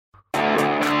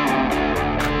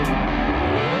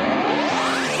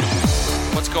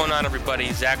going on,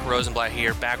 everybody? Zach Rosenblatt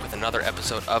here, back with another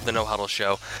episode of the No Huddle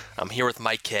Show. I'm here with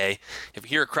Mike K. If you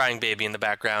hear a crying baby in the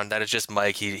background, that is just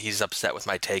Mike. He's upset with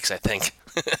my takes, I think.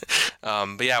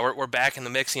 But yeah, we're back in the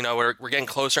mix. You know, we're getting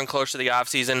closer and closer to the off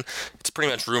season. It's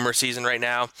pretty much rumor season right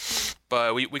now.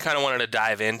 But we kind of wanted to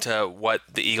dive into what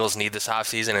the Eagles need this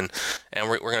offseason, and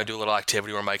we're going to do a little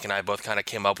activity where Mike and I both kind of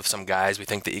came up with some guys we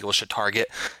think the Eagles should target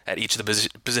at each of the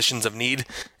positions of need,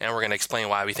 and we're going to explain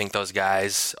why we think those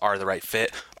guys are the right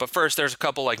fit. But first, there's a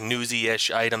couple like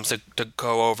newsy-ish items to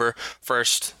go over.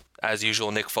 First, as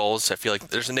usual, Nick Foles. I feel like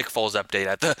there's a Nick Foles update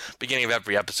at the beginning of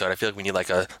every episode. I feel like we need like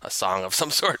a song of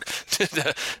some sort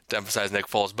to emphasize Nick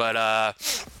Foles. But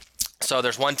so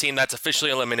there's one team that's officially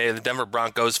eliminated. The Denver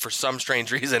Broncos, for some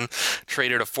strange reason,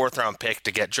 traded a fourth-round pick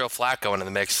to get Joe Flacco into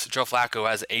the mix. Joe Flacco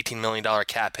has an $18 million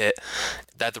cap hit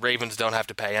that the Ravens don't have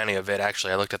to pay any of it.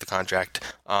 Actually, I looked at the contract.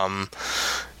 The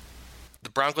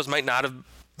Broncos might not have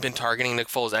been targeting Nick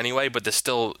Foles anyway, but this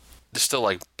still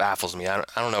like baffles me. I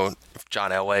don't know if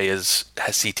John Elway has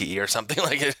CTE or something.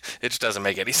 Like it just doesn't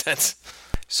make any sense.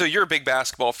 So you're a big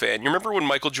basketball fan. You remember when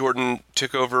Michael Jordan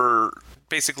took over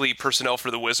basically personnel for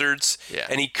the Wizards,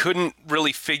 and he couldn't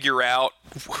really figure out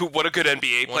what a good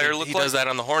NBA player looked like? He does that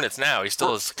on the Hornets now. He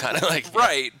still is kind of like...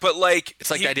 Right, but like... It's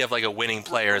like the idea of like a winning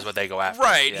player is what they go after.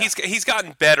 Right, yeah. He's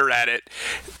gotten better at it.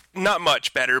 Not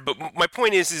much better, but my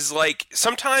point is like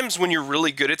sometimes when you're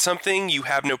really good at something, you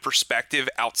have no perspective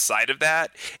outside of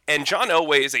that, and John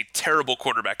Elway is a terrible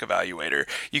quarterback evaluator.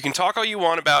 You can talk all you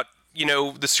want about, you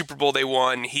know, the Super Bowl they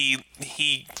won. He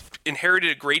inherited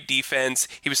a great defense.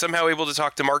 He was somehow able to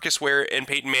talk to Marcus Ware and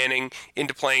Peyton Manning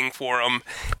into playing for him.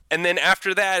 And then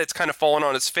after that, it's kind of fallen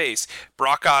on his face.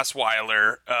 Brock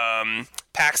Osweiler,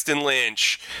 Paxton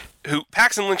Lynch,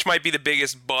 Paxton Lynch might be the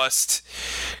biggest bust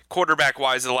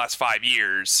quarterback-wise of the last 5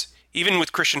 years, even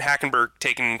with Christian Hackenberg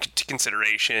taken into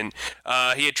consideration.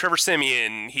 He had Trevor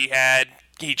Siemian.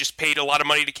 He just paid a lot of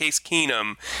money to Case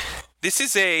Keenum. This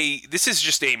is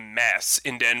just a mess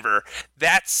in Denver.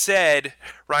 That said,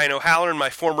 Ryan O'Halloran, my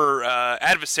former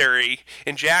adversary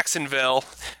in Jacksonville,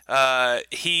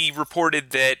 he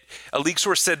reported that a league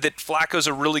source said that Flacco's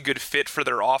a really good fit for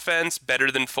their offense,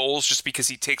 better than Foles, just because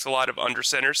he takes a lot of under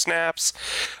center snaps,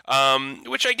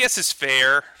 which I guess is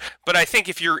fair. But I think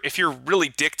if you're really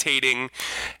dictating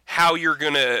how you're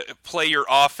gonna play your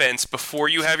offense before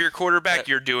you have your quarterback,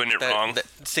 you're doing it wrong.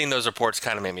 Seeing those reports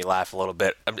kind of made me laugh a little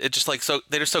bit. It just like so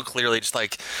they're so clearly just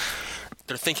like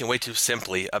they're thinking way too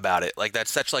simply about it. Like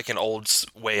that's such like an old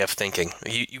way of thinking.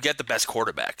 You get the best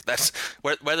quarterback. That's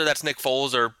whether that's Nick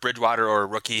Foles or Bridgewater or a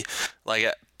rookie. Like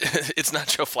it's not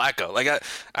Joe Flacco. Like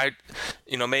I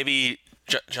you know, maybe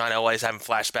John Elway's having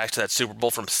flashbacks to that Super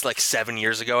Bowl from like 7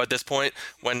 years ago at this point,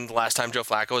 when the last time Joe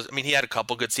Flacco was... I mean, he had a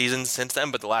couple good seasons since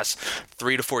then, but the last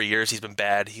 3 to 4 years he's been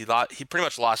bad. He pretty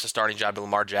much lost his starting job to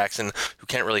Lamar Jackson, who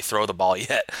can't really throw the ball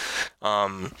yet.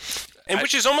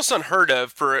 Which is almost unheard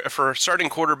of for a starting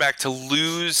quarterback to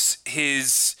lose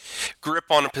his grip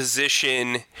on a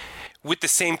position with the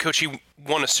same coach he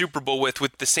won a Super Bowl with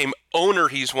the same owner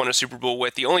he's won a Super Bowl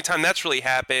with. The only time that's really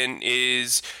happened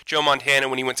is Joe Montana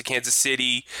when he went to Kansas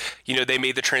City. You know, they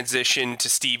made the transition to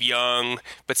Steve Young,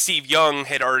 but Steve Young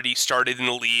had already started in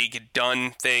the league, had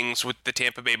done things with the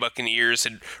Tampa Bay Buccaneers,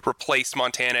 had replaced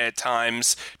Montana at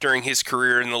times during his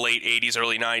career in the late 80s,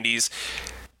 early 90s.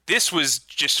 This was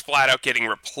just flat out getting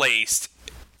replaced.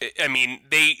 I mean,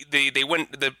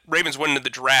 the Ravens went into the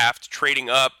draft,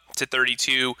 trading up to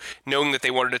 32, knowing that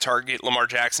they wanted to target Lamar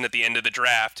Jackson at the end of the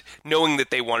draft, knowing that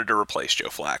they wanted to replace Joe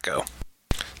Flacco.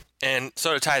 And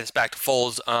so to tie this back to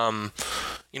Foles,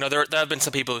 you know, there have been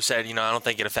some people who said, you know, I don't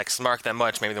think it affects Mark that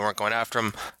much. Maybe they weren't going after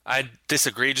him. I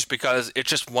disagree, just because it's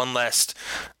just one less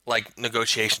like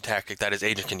negotiation tactic that his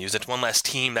agent can use. It's one less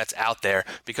team that's out there,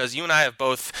 because you and I have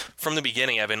both from the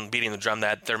beginning have been beating the drum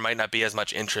that there might not be as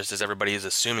much interest as everybody is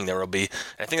assuming there will be.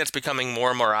 And I think that's becoming more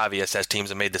and more obvious as teams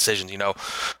have made decisions. You know,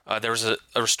 there was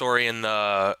a story on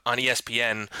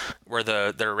ESPN where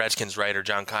their Redskins writer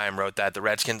John Keim wrote that the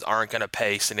Redskins aren't going to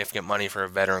pay significant money for a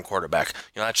veteran quarterback.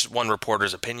 You know, that's just one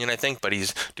reporter's opinion, I think, but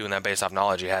he's doing that based off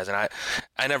knowledge he has.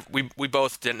 And we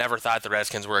both never thought the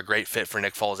Redskins were a great fit for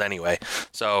Nick Foles anyway.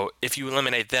 So if you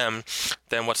eliminate them,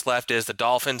 then what's left is the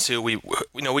Dolphins, who we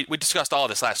discussed all of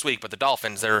this last week, but the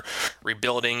Dolphins, they're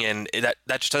rebuilding, and that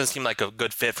just doesn't seem like a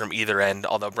good fit from either end,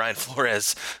 although Brian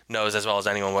Flores knows as well as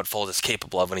anyone what Foles is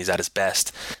capable of when he's at his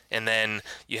best. And then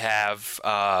you have,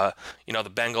 the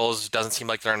Bengals, doesn't seem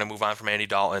like they're going to move on from Andy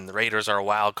Dalton. The Raiders are a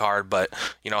wild card, but,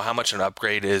 you know, how much an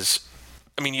upgrade is,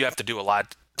 I mean, you have to do a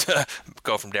lot to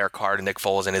go from Derek Carr to Nick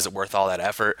Foles, and is it worth all that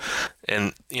effort?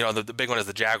 And, you know, the big one is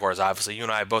the Jaguars, obviously. You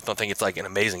and I both don't think it's like an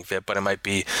amazing fit, but it might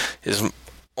be his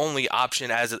only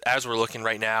option as we're looking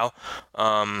right now.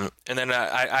 And then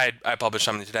I published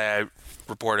something today. I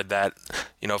reported that,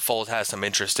 Foles has some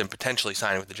interest in potentially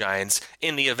signing with the Giants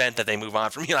in the event that they move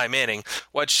on from Eli Manning,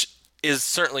 which is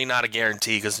certainly not a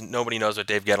guarantee because nobody knows what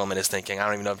Dave Gettleman is thinking. I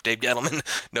don't even know if Dave Gettleman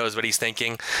knows what he's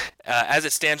thinking. As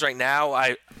it stands right now,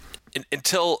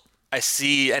 until I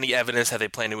see any evidence that they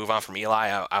plan to move on from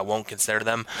Eli, I won't consider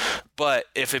them. But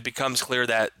if it becomes clear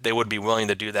that they would be willing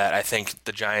to do that, I think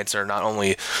the Giants are not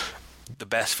only the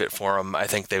best fit for him, I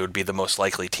think they would be the most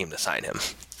likely team to sign him.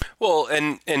 Well,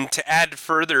 and to add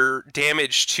further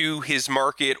damage to his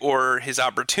market or his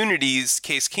opportunities,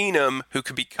 Case Keenum, who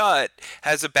could be cut,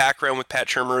 has a background with Pat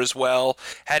Shurmur as well,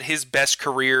 had his best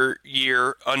career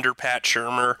year under Pat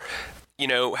Shurmur,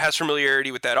 has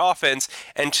familiarity with that offense.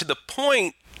 And to the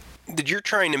point that you're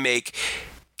trying to make,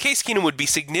 Case Keenum would be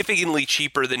significantly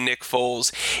cheaper than Nick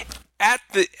Foles. At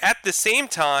the same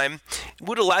time,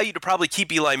 would allow you to probably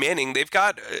keep Eli Manning. They've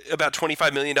got about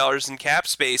 $25 million in cap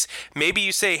space. Maybe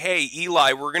you say, hey,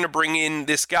 Eli, we're going to bring in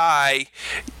this guy.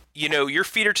 Your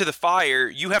feet are to the fire.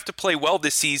 You have to play well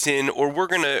this season, or we're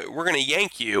gonna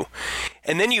yank you.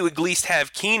 And then you at least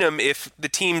have Keenum if the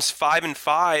team's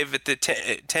 5-5 at the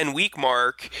 10-week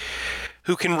mark,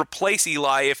 who can replace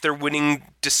Eli if they're winning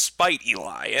despite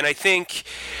Eli. And I think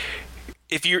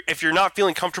if you're not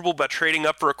feeling comfortable about trading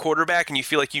up for a quarterback and you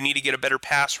feel like you need to get a better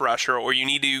pass rusher or you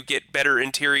need to get better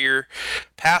interior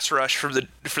pass rush for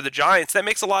the Giants, that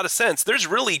makes a lot of sense. There's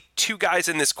really two guys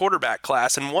in this quarterback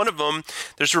class, and one of them,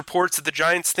 there's reports that the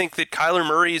Giants think that Kyler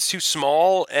Murray is too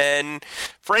small, and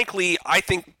frankly, I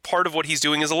think part of what he's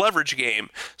doing is a leverage game.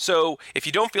 So if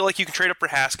you don't feel like you can trade up for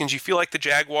Haskins, you feel like the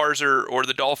Jaguars or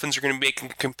the Dolphins are going to make a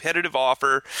competitive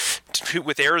offer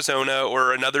with Arizona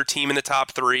or another team in the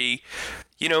top three,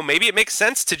 maybe it makes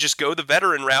sense to just go the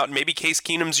veteran route, and maybe Case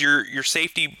Keenum's your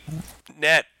safety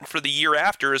net for the year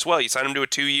after as well. You sign him to a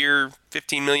 2-year,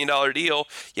 $15 million deal.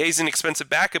 Yeah, he's an expensive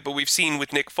backup, but we've seen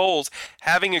with Nick Foles,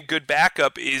 having a good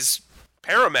backup is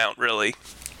paramount, really.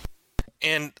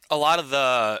 And a lot of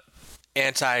the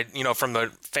from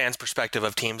the fans' perspective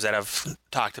of teams that have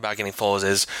talked about getting Foles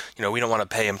is, we don't want to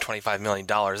pay him $25 million.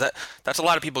 That's a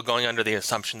lot of people going under the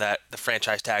assumption that the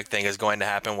franchise tag thing is going to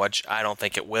happen, which I don't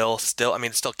think it will. Still,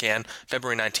 it still can.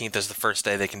 February 19th is the first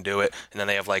day they can do it, and then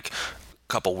they have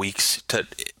couple weeks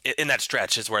in that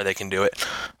stretch is where they can do it.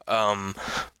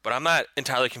 But I'm not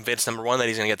entirely convinced, number one, that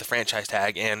he's going to get the franchise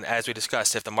tag. And as we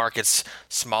discussed, if the market's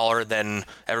smaller than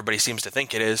everybody seems to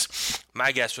think it is,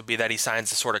 my guess would be that he signs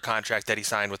the sort of contract that he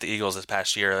signed with the Eagles this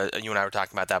past year. You and I were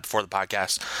talking about that before the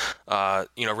podcast.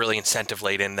 Really incentive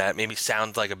laden, that maybe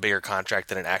sounds like a bigger contract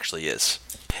than it actually is.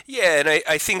 Yeah, and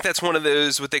I think that's one of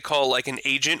those, what they call an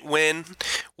agent win,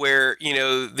 where,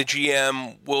 the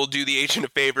GM will do the agent a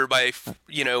favor by,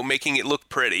 making it look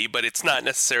pretty, but it's not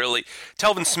necessarily.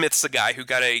 Telvin Smith's the guy who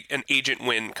got an agent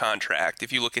win contract,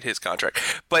 if you look at his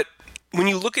contract. But when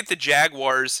you look at the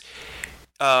Jaguars,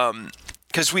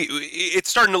 because it's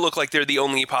starting to look like they're the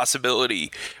only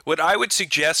possibility. What I would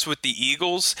suggest with the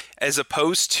Eagles, as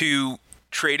opposed to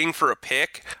trading for a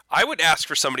pick, I would ask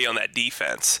for somebody on that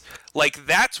defense.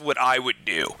 That's what I would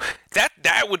do.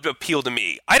 That would appeal to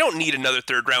me. I don't need another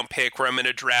third-round pick where I'm going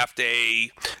to draft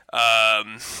a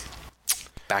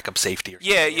backup safety.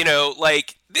 Yeah,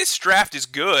 this draft is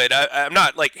good. I'm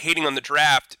not hating on the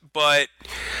draft, but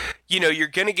you're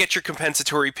going to get your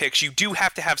compensatory picks. You do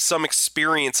have to have some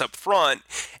experience up front.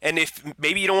 And if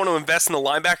maybe you don't want to invest in the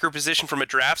linebacker position from a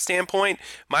draft standpoint,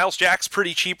 Myles Jack's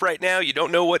pretty cheap right now. You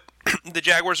don't know what the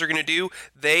Jaguars are going to do.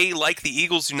 They, like the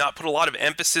Eagles, do not put a lot of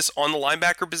emphasis on the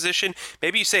linebacker position.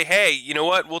 Maybe you say, hey, you know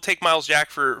what? We'll take Myles Jack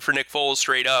for Nick Foles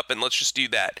straight up, and let's just do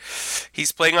that.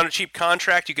 He's playing on a cheap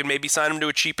contract. You could maybe sign him to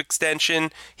a cheap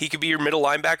extension. He could be your middle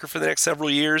linebacker for the next several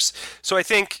years. So I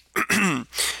think the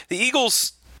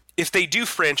Eagles, if they do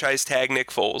franchise tag Nick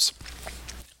Foles,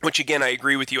 which again, I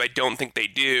agree with you, I don't think they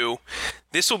do,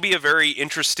 this will be a very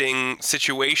interesting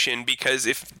situation, because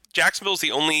if Jacksonville's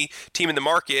the only team in the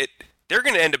market, they're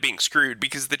going to end up being screwed,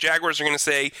 because the Jaguars are going to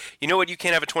say, you know what, you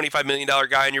can't have a $25 million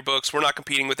guy in your books. We're not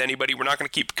competing with anybody. We're not going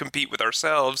to compete with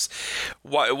ourselves.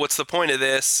 What's the point of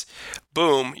this?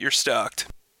 Boom, you're stuck.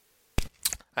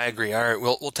 I agree. All right,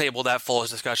 we'll table that Foles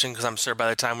discussion, because I'm sure by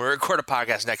the time we record a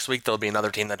podcast next week, there'll be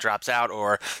another team that drops out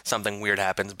or something weird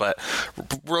happens. But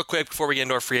real quick, before we get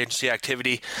into our free agency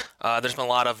activity, there's been a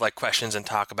lot of questions and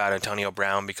talk about Antonio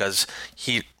Brown, because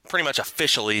he pretty much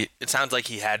officially, it sounds like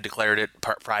he had declared it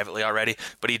privately already,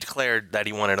 but he declared that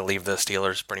he wanted to leave the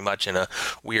Steelers pretty much in a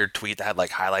weird tweet that had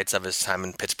highlights of his time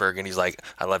in Pittsburgh, and he's like,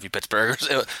 I love you,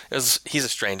 Pittsburghers. He's a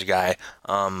strange guy.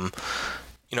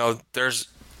 There's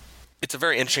it's a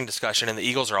very interesting discussion, and the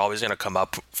Eagles are always going to come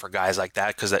up for guys like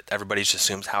that because everybody just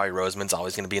assumes Howie Roseman's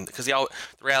always going to be in. Because the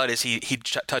reality is he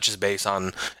touches base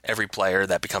on every player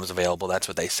that becomes available. That's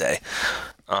what they say.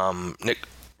 Nick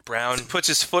Brown puts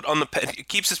his foot on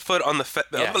keeps his foot on the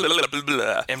Yeah. blah, blah, blah,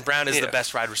 blah. And Brown is the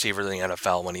best wide receiver in the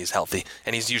NFL when he's healthy,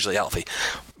 and he's usually healthy.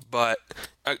 But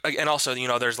and also,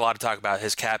 there's a lot of talk about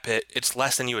his cap hit. It's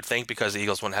less than you would think because the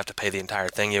Eagles wouldn't have to pay the entire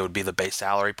thing. It would be the base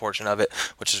salary portion of it,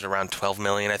 which is around $12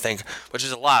 million, I think, which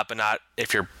is a lot, but not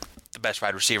if you're the best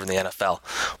wide receiver in the NFL.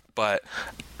 But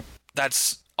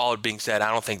that's all being said.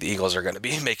 I don't think the Eagles are going to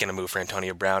be making a move for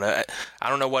Antonio Brown. I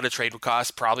don't know what a trade would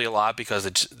cost. Probably a lot because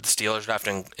the Steelers would have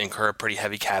to incur a pretty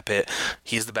heavy cap hit.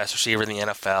 He's the best receiver in the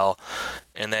NFL.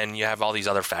 And then you have all these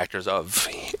other factors of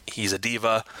he's a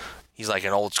diva. He's like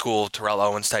an old school Terrell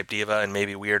Owens type diva and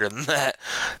maybe weirder than that.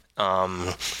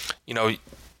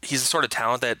 He's the sort of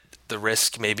talent that the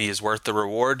risk maybe is worth the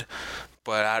reward.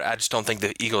 But I just don't think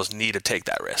the Eagles need to take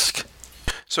that risk.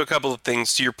 So a couple of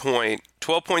things to your point.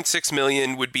 $12.6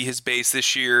 million would be his base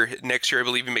this year. Next year, I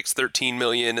believe he makes $13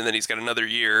 million, and then he's got another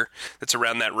year that's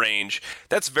around that range.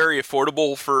 That's very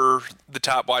affordable for the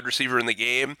top wide receiver in the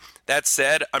game. That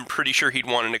said, I'm pretty sure he'd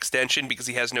want an extension because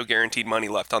he has no guaranteed money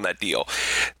left on that deal.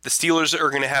 The Steelers are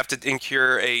going to have to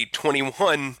incur a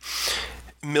 $21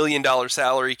 million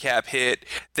salary cap hit.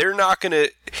 They're not going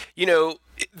to,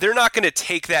 they're not going to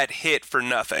take that hit for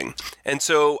nothing. And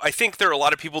so I think there are a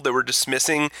lot of people that were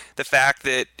dismissing the fact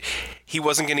that he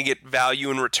wasn't going to get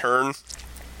value in return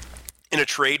in a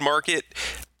trade market.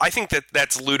 I think that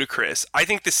that's ludicrous. I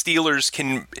think the Steelers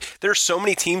there are so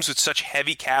many teams with such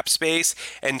heavy cap space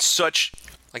and such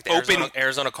like the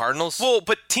Arizona Cardinals? Well,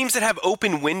 but teams that have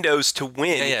open windows to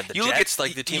win. Yeah, the Jets,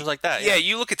 like the teams like that. Yeah,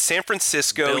 you look at San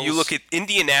Francisco, Bills. You look at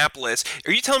Indianapolis.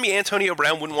 Are you telling me Antonio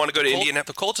Brown wouldn't want to go to Indianapolis?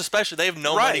 The Colts especially, they have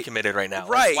no money committed right now.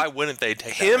 Right. Why wouldn't they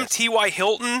take him, that risk? T.Y.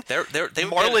 Hilton, they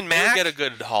Marlon Mack? They would get a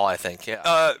good haul, I think,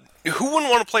 yeah. Who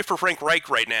wouldn't want to play for Frank Reich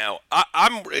right now?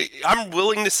 I'm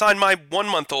willing to sign my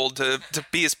 1-month-old to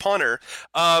be his punter.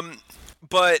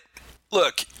 But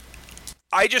look,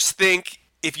 I just think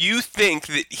if you think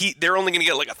that they're only going to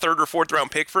get like a third or fourth round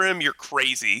pick for him, you're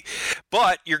crazy.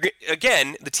 But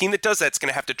the team that does that's going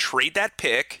to have to trade that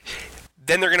pick.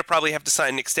 Then they're going to probably have to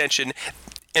sign an extension,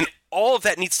 and all of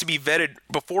that needs to be vetted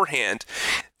beforehand.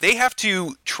 They have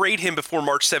to trade him before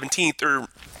March 17th, or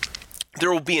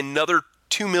there will be another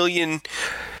 $2 million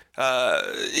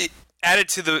added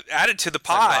to the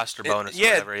pot. Like roster bonus, or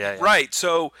whatever. Yeah, right.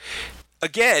 So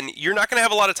again, you're not going to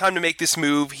have a lot of time to make this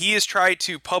move. He has tried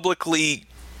to publicly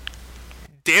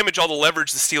damage all the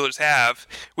leverage the Steelers have,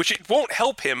 which it won't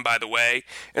help him, by the way.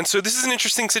 And so this is an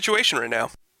interesting situation right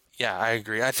now. Yeah, I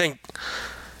agree. I think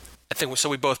so.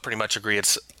 We both pretty much agree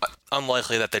it's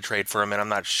unlikely that they trade for him, and I'm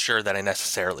not sure that I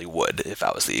necessarily would if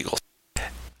I was the Eagles.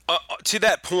 To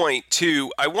that point,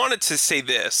 too, I wanted to say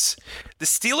this. The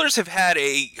Steelers have had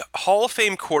a Hall of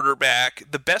Fame quarterback,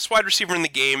 the best wide receiver in the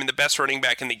game, and the best running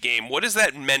back in the game. What has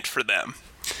that meant for them?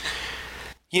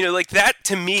 Like that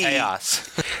to me... Chaos.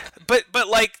 but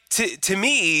like, to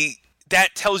me,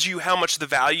 that tells you how much the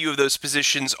value of those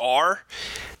positions are.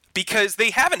 Because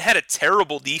they haven't had a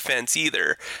terrible defense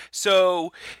either.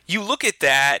 So you look at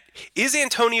that, is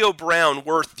Antonio Brown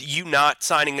worth you not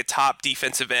signing a top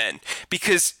defensive end?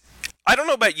 Because I don't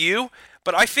know about you,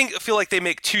 but I feel like they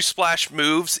make two splash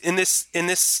moves in this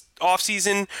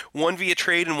offseason, one via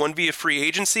trade and one via free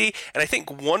agency, and I think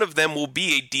one of them will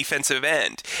be a defensive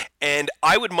end. And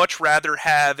I would much rather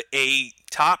have a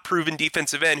top proven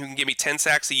defensive end who can give me 10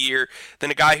 sacks a year than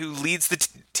a guy who leads the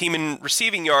team in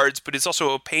receiving yards but is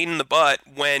also a pain in the butt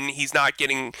when he's not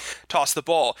getting tossed the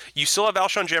ball. You still have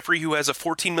Alshon Jeffrey, who has a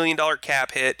 $14 million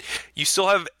cap hit. You still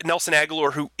have Nelson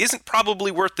Aguilar, who isn't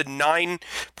probably worth the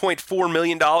 $9.4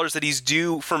 million that he's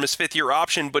due from his fifth-year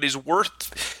option, but is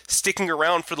worth sticking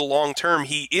around for the long term.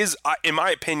 He is, in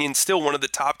my opinion, still one of the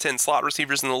top 10 slot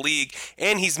receivers in the league,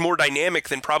 and he's more dynamic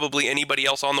than probably anybody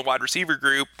else on the wide receiver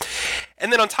group.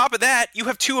 And then on top of that, you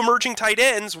have two emerging tight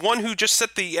ends, one who just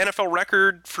set the NFL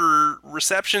record for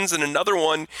receptions and another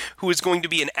one who is going to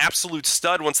be an absolute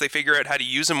stud once they figure out how to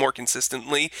use him more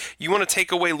consistently. You want to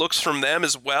take away looks from them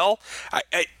as well?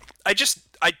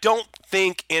 I don't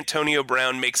think Antonio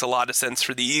Brown makes a lot of sense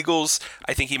for the Eagles.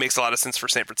 I think he makes a lot of sense for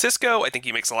San Francisco. I think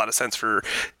he makes a lot of sense for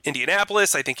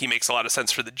Indianapolis. I think he makes a lot of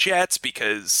sense for the Jets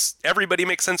because everybody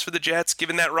makes sense for the Jets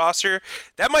given that roster.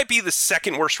 That might be the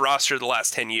second worst roster of the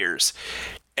last 10 years.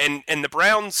 And the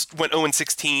Browns went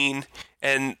 0-16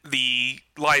 and the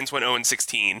Lions went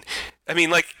 0-16. I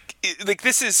mean,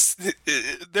 this is,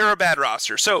 they're a bad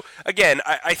roster. So again,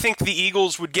 I think the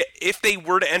Eagles would get, if they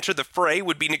were to enter the fray,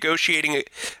 would be negotiating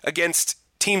against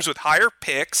teams with higher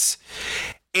picks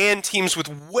and teams with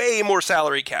way more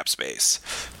salary cap space.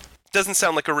 Doesn't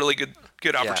sound like a really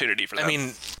good opportunity for them. I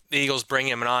mean, the Eagles bring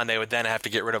him on, they would then have to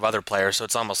get rid of other players, so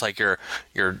it's almost like you're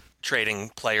trading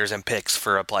players and picks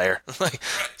for a player.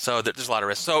 So there's a lot of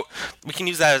risk. So we can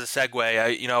use that as a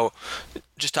segue.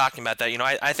 Just talking about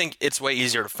that, I think it's way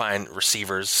easier to find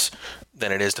receivers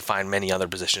than it is to find many other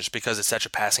positions because it's such a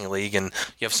passing league and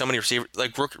you have so many receivers.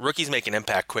 Like rookies make an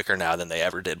impact quicker now than they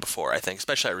ever did before, I think,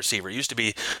 especially at receiver. It used to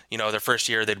be, their first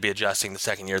year they'd be adjusting, the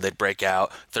second year they'd break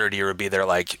out, third year would be their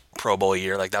Pro Bowl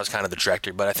year. That was kind of the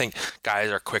trajectory. But I think guys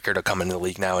are quicker to come into the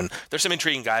league now, and there's some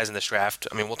intriguing guys in this draft.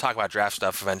 I mean, we'll talk about draft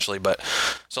stuff eventually, but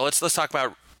so let's talk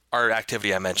about our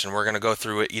activity I mentioned. We're going to go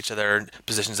through each of their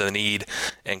positions of the need,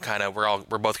 and kind of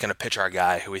we're both going to pitch our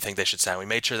guy who we think they should sign. We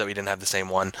made sure that we didn't have the same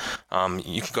one.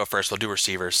 You can go first. We'll do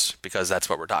receivers because that's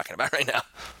what we're talking about right now.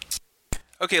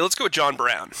 Okay, let's go with John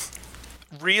Brown.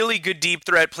 Really good deep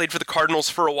threat. Played for the Cardinals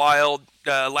for a while.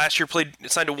 Last year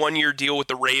signed a 1-year deal with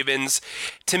the Ravens.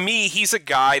 To me, he's a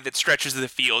guy that stretches the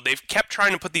field. They've kept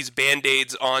trying to put these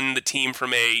Band-Aids on the team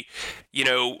from a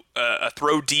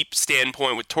throw deep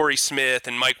standpoint with Torrey Smith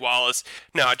and Mike Wallace.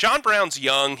 No, John Brown's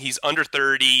young. He's under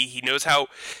 30. He knows how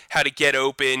to get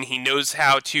open. He knows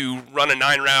how to run a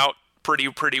 9 route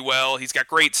pretty well. He's got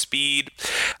great speed.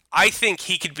 I think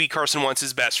he could be Carson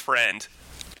Wentz's best friend.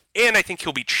 And I think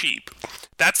he'll be cheap.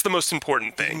 That's the most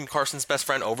important thing. Carson's best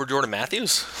friend over Jordan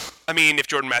Matthews? I mean, if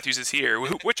Jordan Matthews is here,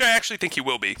 which I actually think he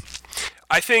will be.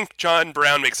 I think John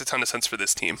Brown makes a ton of sense for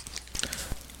this team.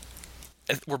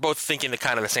 We're both thinking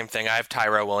the same thing. I have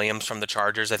Tyrell Williams from the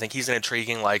Chargers. I think he's an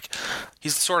intriguing,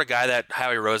 he's the sort of guy that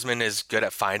Howie Roseman is good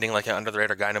at finding, an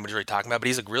under-the-radar guy nobody's really talking about, but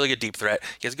he's a really good deep threat.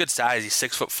 He has good size. He's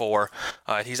 6'4".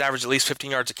 He's averaged at least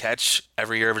 15 yards a catch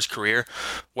every year of his career.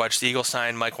 Watch the Eagles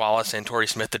sign Mike Wallace and Torrey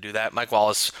Smith to do that. Mike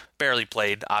Wallace barely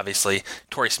played, obviously.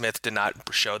 Torrey Smith did not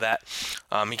show that.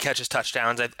 He catches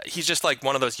touchdowns. He's just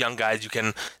one of those young guys you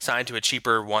can sign to a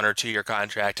cheaper 1 or 2 year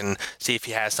contract and see if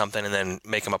he has something and then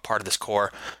make him a part of this core.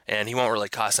 And he won't really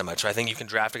cost that much. So I think you can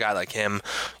draft a guy like him.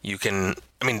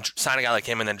 Sign a guy like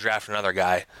him and then draft another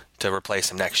guy to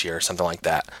replace him next year or something like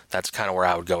that. That's kind of where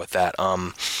I would go with that.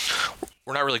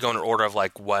 We're not really going in order of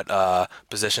what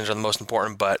positions are the most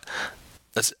important, but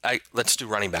let's do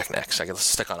running back next. Let's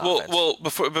stick on offense. Well,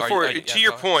 before to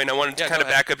your point, I wanted to kind of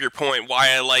back up your point.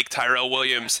 Why I like Tyrell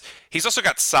Williams. He's also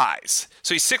got size.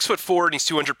 So he's 6'4" and he's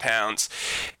 200 pounds.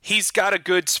 He's got a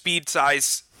good speed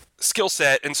size skill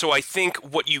set, and so I think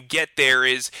what you get there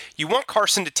is you want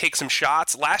Carson to take some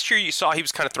shots. Last year you saw he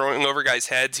was kind of throwing over guys'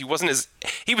 heads. He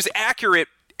was accurate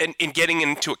in getting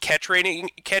into a catch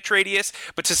radius,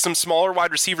 but to some smaller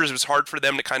wide receivers, it was hard for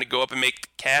them to kind of go up and make the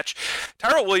catch.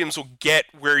 Tyrell Williams will get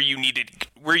where you need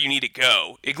to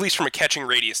go, at least from a catching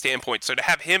radius standpoint. So to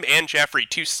have him and Jeffrey,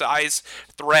 two size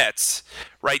threats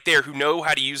right there who know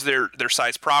how to use their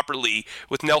size properly,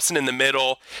 with Nelson in the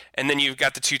middle, and then you've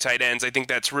got the two tight ends, I think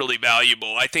that's really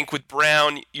valuable. I think with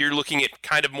Brown, you're looking at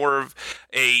kind of more of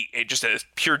just a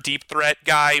pure deep threat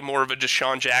guy, more of a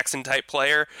Deshaun Jackson type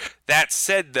player. That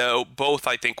said, though, both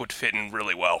I think would fit in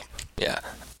really well. Yeah.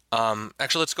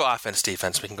 Actually, let's go offense,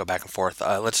 defense. We can go back and forth.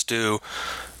 Let's do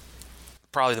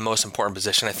probably the most important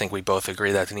position I think we both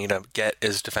agree that we need to get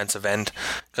is defensive end,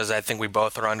 because I think we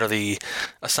both are under the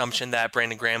assumption that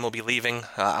Brandon Graham will be leaving.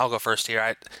 I'll go first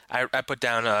here. I put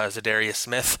down Zadarius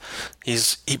Smith.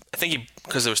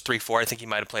 Because it was 3-4, I think he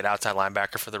might have played outside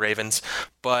linebacker for the Ravens,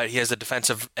 but he has a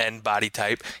defensive end body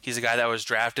type. He's a guy that was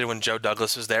drafted when Joe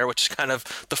Douglas was there, which is kind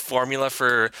of the formula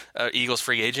for Eagles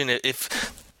free agent.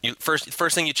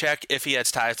 First thing you check if he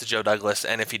has ties to Joe Douglas,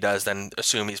 and if he does, then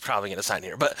assume he's probably going to sign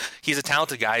here. But he's a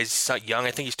talented guy. He's young.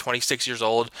 I think he's 26 years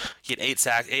old. He had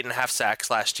 8.5 sacks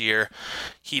last year.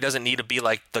 He doesn't need to be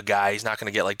the guy. He's not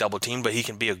going to get double teamed, but he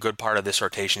can be a good part of this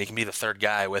rotation. He can be the third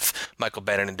guy with Michael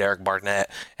Bennett and Derek Barnett,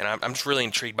 and I'm just really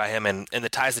intrigued by him. And the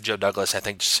ties to Joe Douglas, I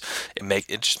think it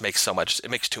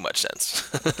makes too much sense.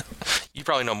 You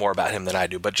probably know more about him than I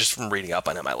do, but just from reading up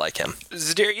on him, I like him.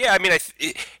 Yeah, I mean,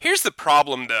 here's the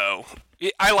problem, though.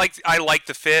 I like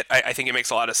the fit. I think it makes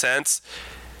a lot of sense.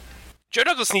 Joe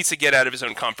Douglas needs to get out of his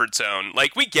own comfort zone.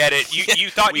 We get it. You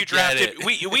thought you drafted.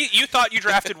 You thought you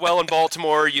drafted well in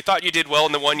Baltimore. You thought you did well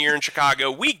in the 1 year in Chicago.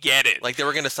 We get it. They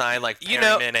were going to sign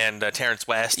Perryman and Terrence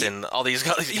West and all these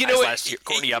guys last year.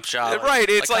 Courtney Upshaw. Right.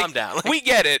 It's calm down. We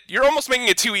get it. You're almost making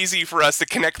it too easy for us to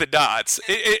connect the dots.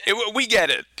 We get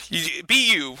it.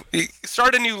 Be you.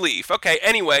 Start a new leaf. Okay.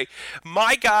 Anyway,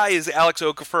 my guy is Alex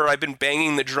Okafor. I've been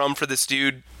banging the drum for this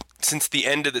dude since the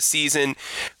end of the season.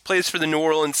 Plays for the New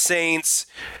Orleans Saints.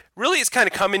 really has kind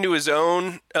of come into his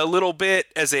own a little bit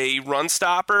as a run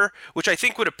stopper, which I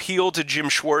think would appeal to Jim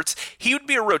Schwartz. He would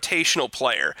be a rotational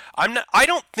player. I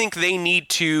don't think they need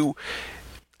to,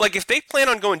 like, if they plan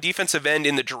on going defensive end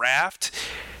in the draft,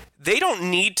 they don't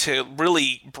need to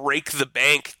really break the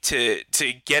bank to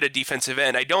get a defensive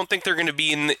end. I don't think they're going to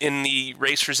be in the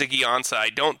race for Ziggy Ansah. I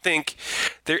think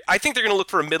they're going to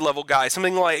look for a mid-level guy,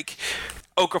 something like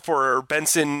Okafor or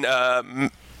Benson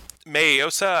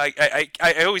Mayosa.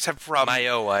 I always have a problem.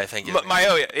 Mayowa, I think.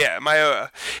 Mayowa.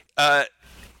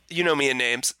 You know me in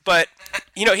names, but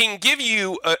he can give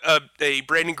you a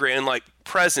Brandon Graham-like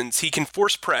presence. He can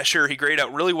force pressure. He graded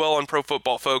out really well on Pro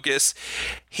Football Focus.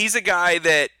 He's a guy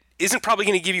that isn't probably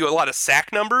going to give you a lot of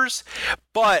sack numbers,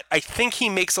 but I think he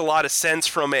makes a lot of sense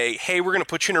from hey, we're going to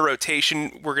put you in a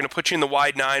rotation, we're going to put you in the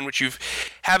wide nine, which you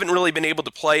haven't really been able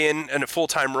to play in a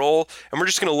full-time role, and we're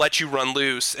just going to let you run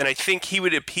loose. And I think he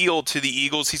would appeal to the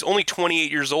Eagles. He's only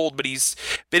 28 years old, but he's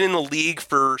been in the league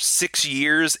for 6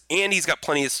 years, and he's got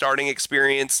plenty of starting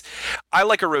experience. I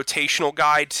like a rotational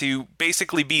guy to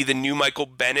basically be the new Michael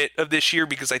Bennett of this year,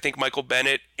 because I think Michael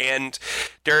Bennett and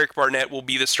Derek Barnett will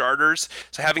be the starters.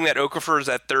 So having that Okafor as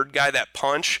that third guy, that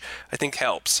punch, I think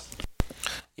helps.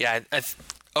 Yeah,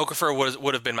 Okafor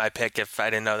would have been my pick if I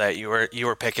didn't know that you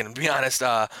were picking, to be honest.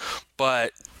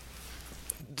 But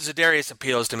Za'Darius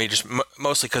appeals to me just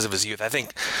mostly because of his youth. I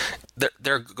think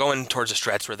they're going towards a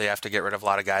stretch where they have to get rid of a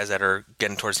lot of guys that are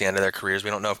getting towards the end of their careers. We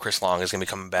don't know if Chris Long is going to be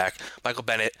coming back. Michael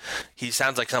Bennett, he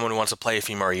sounds like someone who wants to play a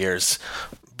few more years,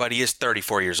 but he is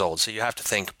 34 years old, so you have to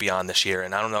think beyond this year.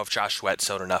 And I don't know if Josh Sweat's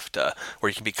showed enough to where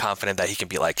you can be confident that he can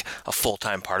be like a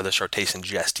full-time part of this rotation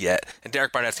just yet. And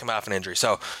Derek Barnett's coming off an injury,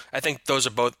 so I think those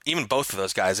are both of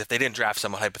those guys. If they didn't draft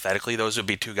someone hypothetically, those would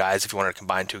be two guys. If you wanted to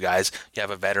combine two guys, you have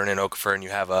a veteran in Okafor and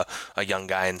you have a young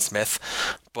guy in Smith.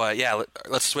 But yeah,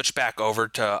 let's switch back over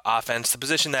to offense. The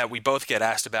position that we both get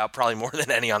asked about probably more than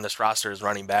any on this roster is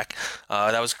running back.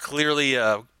 That was clearly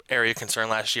area of concern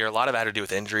last year. A lot of it had to do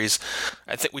with injuries.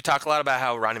 I think we talk a lot about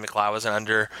how Ronnie McLeod was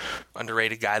an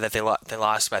underrated guy that they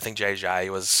lost, but I think Jay Ajayi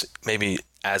was maybe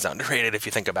as underrated if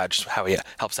you think about just how he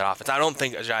helps that offense. I don't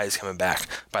think Ajayi is coming back,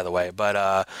 by the way,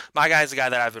 but my guy is the guy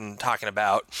that I've been talking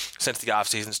about since the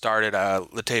offseason started,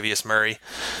 Latavius Murray.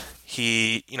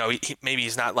 He maybe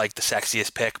he's not like the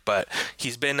sexiest pick, but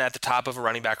he's been at the top of a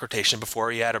running back rotation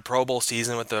before. He had a Pro Bowl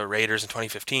season with the Raiders in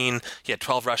 2015. He had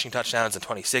 12 rushing touchdowns in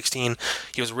 2016.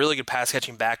 He was a really good pass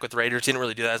catching back with the Raiders. Didn't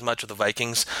really do that as much with the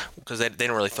Vikings because they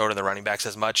didn't really throw to the running backs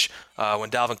as much.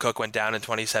 When Dalvin Cook went down in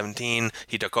 2017,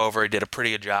 he took over. He did a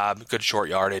pretty good job, good short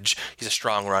yardage. He's a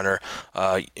strong runner.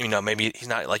 Maybe he's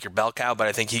not like your bell cow, but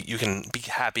I think you can be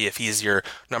happy if he's your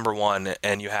number one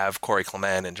and you have Corey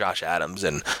Clement and Josh Adams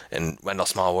and Wendell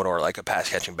Smallwood or like a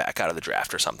pass-catching back out of the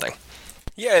draft or something.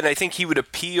 Yeah, and I think he would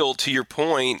appeal, to your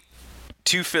point,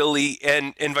 to Philly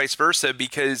and vice versa,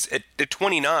 because at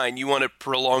 29, you want to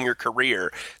prolong your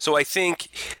career. So I think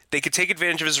they could take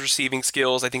advantage of his receiving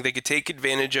skills. I think they could take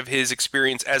advantage of his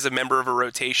experience as a member of a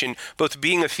rotation, both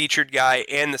being a featured guy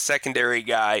and the secondary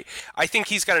guy. I think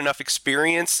he's got enough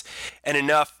experience and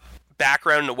enough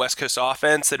background in the West Coast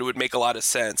offense that it would make a lot of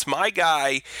sense. My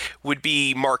guy would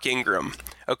be Mark Ingram.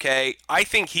 Okay, I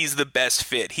think he's the best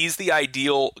fit. He's the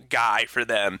ideal guy for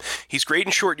them. He's great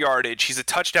in short yardage. He's a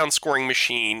touchdown scoring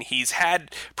machine. He's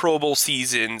had Pro Bowl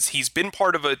seasons. He's been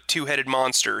part of a two-headed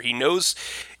monster. He knows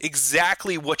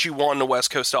exactly what you want in a West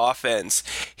Coast offense.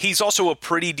 He's also a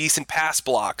pretty decent pass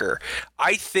blocker.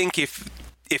 I think if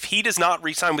he does not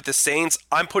re-sign with the Saints,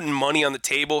 I'm putting money on the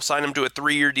table, sign him to a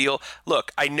 3-year deal.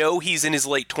 Look, I know he's in his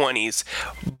late 20s,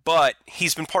 but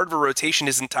he's been part of a rotation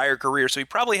his entire career, so he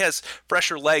probably has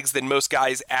fresher legs than most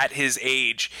guys at his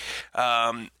age.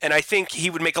 And I think he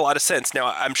would make a lot of sense.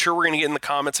 Now, I'm sure we're going to get in the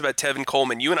comments about Tevin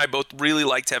Coleman. You and I both really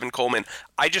like Tevin Coleman.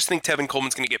 I just think Tevin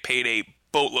Coleman's going to get paid a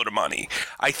boatload of money.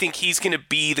 I think he's going to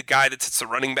be the guy that sets the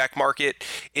running back market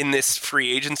in this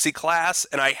free agency class,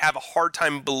 and I have a hard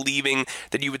time believing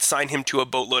that you would sign him to a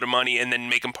boatload of money and then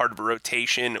make him part of a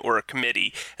rotation or a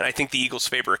committee, and I think the Eagles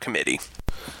favor a committee.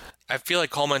 I feel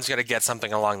like Coleman's going to get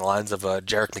something along the lines of a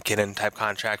Jerick McKinnon type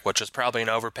contract, which was probably an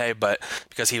overpay, but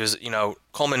because he was,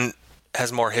 Coleman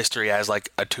has more history as like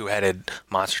a two-headed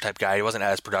monster type guy. He wasn't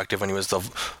as productive when he was the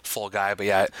full guy, but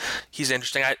yeah, he's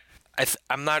interesting.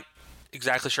 I'm not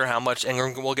exactly sure how much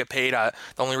Ingram will get paid. The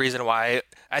only reason why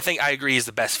I think I agree he's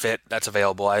the best fit that's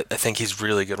available. I think he's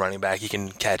really good running back. He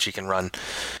can catch, he can run.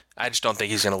 I just don't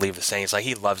think he's going to leave the Saints. Like,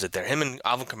 he loves it there. Him and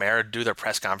Alvin Kamara do their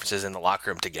press conferences in the locker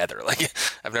room together. Like,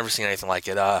 I've never seen anything like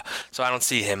it. So I don't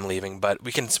see him leaving. But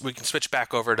we can switch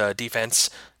back over to defense.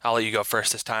 I'll let you go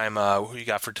first this time. Who you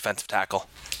got for defensive tackle?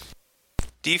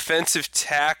 Defensive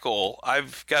tackle.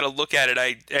 I've got to look at it.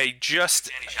 I just.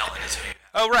 Danny Shelton is who you have.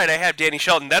 Oh right, I have Danny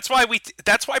Shelton. That's why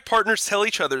partners tell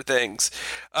each other things.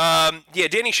 Yeah,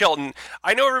 Danny Shelton.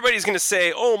 I know everybody's going to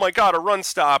say, "Oh my God, a run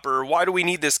stopper. Why do we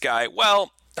need this guy?"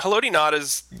 Well, Haloti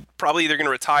Ngata's probably either going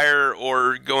to retire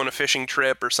or go on a fishing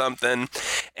trip or something.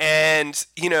 And,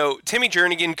 Timmy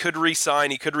Jernigan could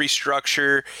re-sign. He could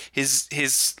restructure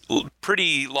his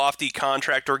pretty lofty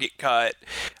contract or get cut.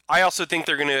 I also think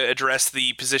they're going to address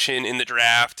the position in the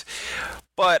draft.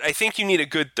 But I think you need a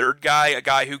good third guy, a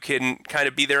guy who can kind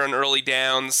of be there on early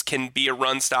downs, can be a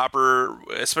run stopper,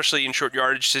 especially in short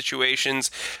yardage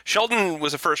situations. Shelton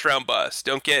was a first-round bust.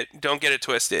 Don't get it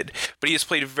twisted. But he has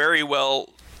played very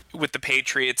well with the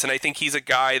Patriots, and I think he's a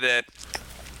guy that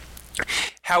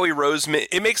Howie Roseman,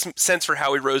 it makes sense for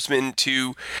Howie Roseman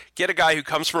to get a guy who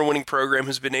comes from a winning program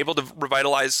who's been able to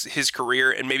revitalize his career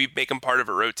and maybe make him part of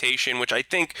a rotation, which I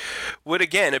think would,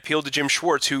 again, appeal to Jim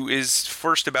Schwartz, who is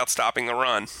first about stopping the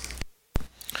run.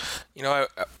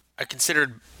 I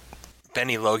considered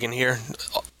Benny Logan here.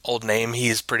 Old name.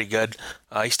 He's pretty good.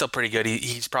 He's still pretty good.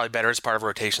 He's probably better as part of a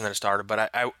rotation than a starter. But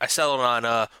I settled on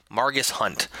Margus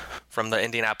Hunt from the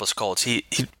Indianapolis Colts. He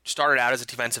started out as a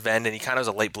defensive end, and he kind of was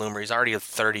a late bloomer. He's already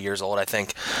 30 years old, I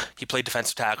think. He played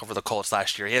defensive tackle for the Colts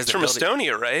last year. He's from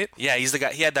Estonia, right? Yeah, he's the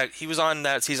guy. He was on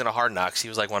that season of Hard Knocks. He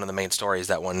was like one of the main stories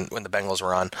that when the Bengals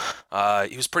were on.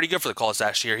 He was pretty good for the Colts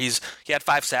last year. He had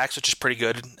 5 sacks, which is pretty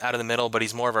good out of the middle, but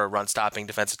he's more of a run-stopping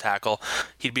defensive tackle.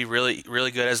 He'd be really,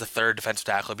 really good as the third defensive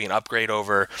tackle. It'd be an upgrade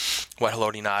over what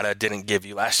Haloti Ngata didn't give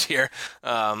you last year.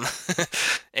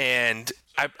 And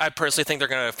I personally think they're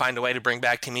going to find a way to bring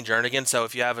back Timmy Jernigan. So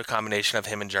if you have a combination of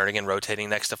him and Jernigan rotating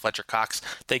next to Fletcher Cox,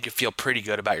 I think you feel pretty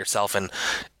good about yourself. And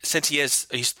since he's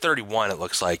 31, it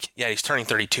looks like. Yeah, he's turning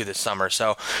 32 this summer.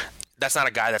 So that's not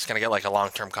a guy that's going to get like a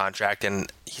long-term contract,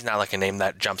 and he's not like a name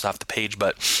that jumps off the page,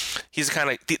 but he's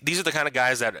these are the kind of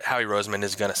guys that Howie Roseman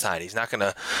is going to sign. He's not going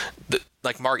to,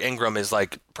 like Mark Ingram is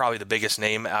like probably the biggest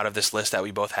name out of this list that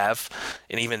we both have,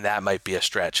 and even that might be a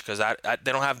stretch because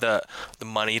they don't have the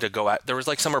money to go at. There was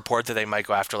like some report that they might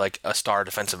go after like a star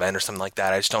defensive end or something like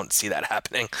that. I just don't see that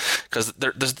happening because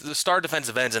the star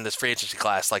defensive ends in this free agency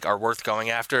class like are worth going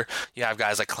after. You have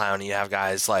guys like Clowney, you have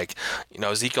guys like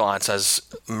Ezekiel Ansah's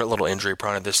a little injury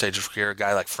prone at this stage of his career. A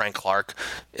guy like Frank Clark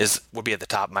would be at the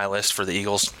top of my list for the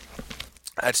Eagles.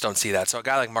 I just don't see that. So a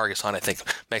guy like Margus Hunt, I think,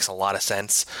 makes a lot of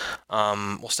sense.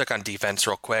 We'll stick on defense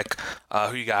real quick.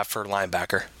 Who you got for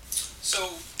linebacker?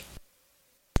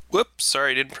 Whoops,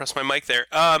 sorry, I didn't press my mic there.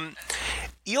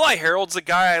 Eli Harold's a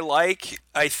guy I like.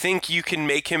 I think you can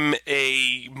make him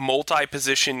a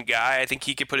multi-position guy. I think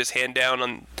he could put his hand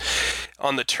down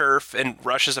on the turf and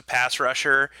rush as a pass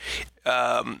rusher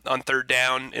on third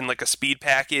down in like a speed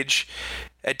package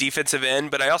at defensive end,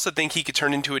 but I also think he could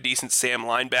turn into a decent Sam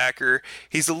linebacker.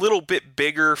 He's a little bit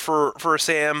bigger for a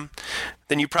Sam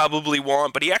than you probably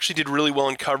want, but he actually did really well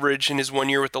in coverage in his 1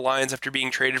 year with the Lions after being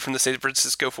traded from the San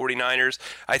Francisco 49ers.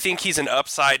 I think he's an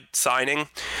upside signing.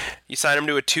 You sign him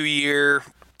to a 2-year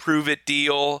prove-it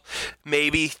deal,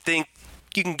 maybe think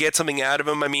you can get something out of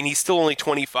him. I mean, he's still only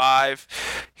 25.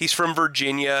 He's from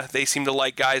Virginia. They seem to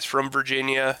like guys from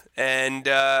Virginia. And,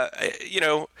 I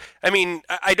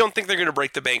don't think they're going to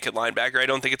break the bank at linebacker. I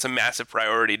don't think it's a massive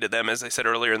priority to them, as I said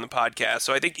earlier in the podcast.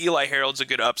 So I think Eli Harold's a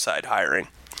good upside hiring.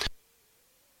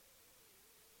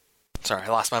 Sorry, I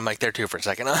lost my mic there too for a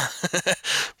second.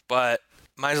 But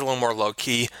mine's a little more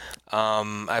low-key.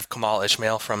 I have Kamal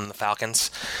Ishmael from the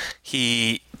Falcons.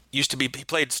 He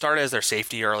started as their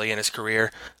safety early in his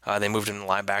career. They moved him to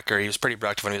linebacker. He was pretty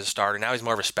productive when he was a starter. Now he's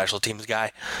more of a special teams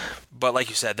guy. But like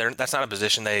you said, that's not a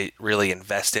position they really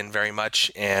invest in very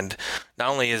much. And not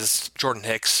only is Jordan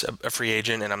Hicks a free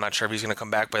agent, and I'm not sure if he's going to come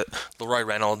back, but Leroy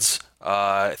Reynolds,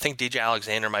 I think DJ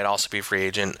Alexander might also be a free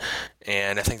agent,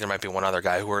 and I think there might be one other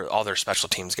guy who are all their special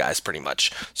teams guys pretty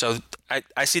much. So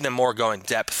I see them more going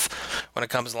depth when it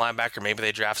comes to linebacker. Maybe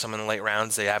they draft some in the late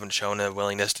rounds. They haven't shown a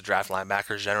willingness to draft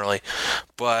linebackers generally,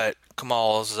 but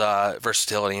Kamal's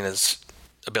versatility and his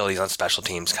abilities on special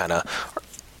teams kind of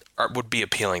would be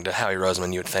appealing to Howie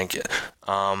Roseman, you would think.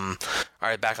 All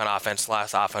right, back on offense.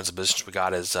 Last offensive position we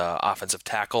got is offensive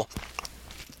tackle.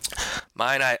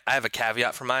 Mine, I have a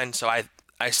caveat for mine, so I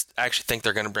actually think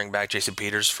they're going to bring back Jason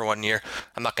Peters for 1 year.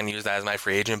 I'm not going to use that as my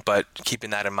free agent, but keeping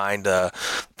that in mind, the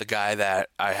guy that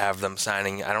I have them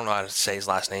signing, I don't know how to say his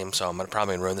last name, so I'm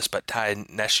probably going to ruin this, but Ty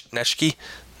Neshke,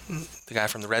 the guy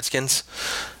from the Redskins,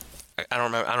 I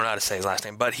don't know how to say his last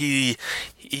name, but he's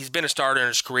been a starter in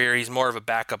his career. He's more of a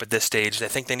backup at this stage. I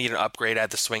think they need an upgrade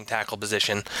at the swing tackle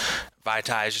position.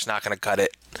 Vaitai is just not going to cut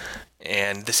it.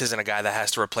 And this isn't a guy that has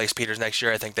to replace Peters next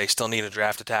year. I think they still need to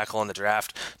draft a tackle in the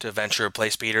draft to eventually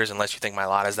replace Peters, unless you think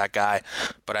Mailata is that guy.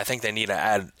 But I think they need to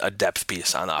add a depth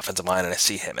piece on the offensive line, and I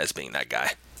see him as being that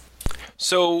guy.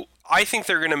 So I think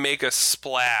they're going to make a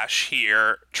splash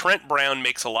here. Trent Brown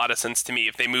makes a lot of sense to me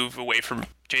if they move away from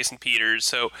Jason Peters.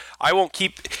 So I won't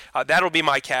keep that'll be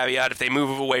my caveat. If they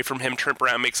move away from him, Trent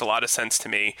Brown makes a lot of sense to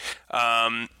me.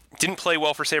 Didn't play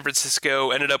well for San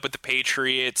Francisco, ended up with the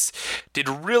Patriots, did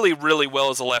really, really well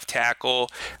as a left tackle.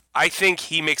 I think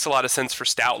he makes a lot of sense for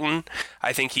Stoughton.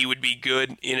 I think he would be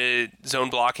good in a zone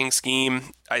blocking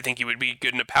scheme. I think he would be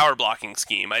good in a power blocking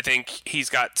scheme. I think he's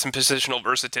got some positional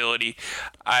versatility.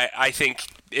 I think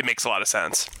it makes a lot of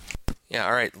sense. Yeah,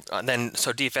 all right. Then,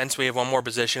 so defense, we have one more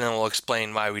position, and we'll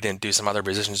explain why we didn't do some other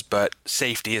positions, but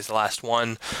safety is the last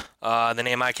one. The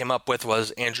name I came up with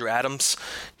was Andrew Adams.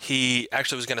 He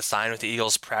actually was going to sign with the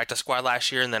Eagles practice squad last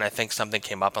year, and then I think something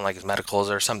came up on like his medicals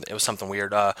or something. It was something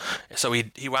weird. So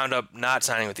he wound up not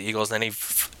signing with the Eagles, and then he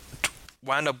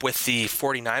wound up with the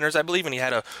 49ers, I believe, and he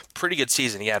had a pretty good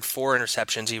season. He had 4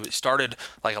 interceptions. He started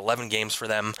like 11 games for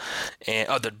them.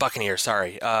 The Buccaneers,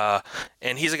 sorry.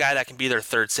 And he's a guy that can be their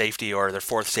third safety or their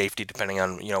fourth safety, depending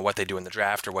on what they do in the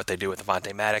draft or what they do with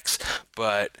Avonte Maddox.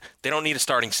 But they don't need a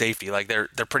starting safety. Like they're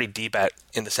pretty deep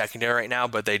in the secondary right now,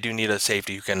 but they do need a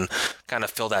safety who can kind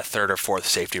of fill that third or fourth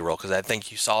safety role, because I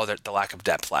think you saw the lack of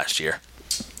depth last year.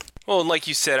 Well, and like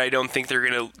you said, I don't think they're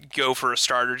going to go for a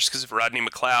starter just because of Rodney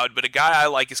McLeod, but a guy I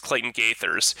like is Clayton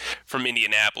Gaithers from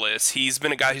Indianapolis. He's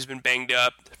been a guy who's been banged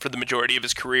up for the majority of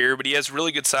his career, but he has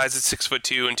really good size at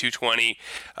 6'2" and 220.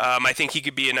 I think he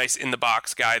could be a nice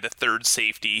in-the-box guy, the third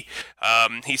safety.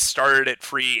 He started at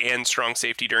free and strong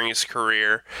safety during his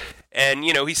career. And,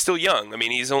 he's still young. I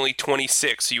mean, he's only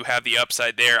 26, so you have the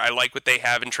upside there. I like what they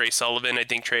have in Trey Sullivan. I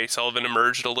think Trey Sullivan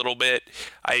emerged a little bit.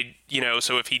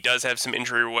 So if he does have some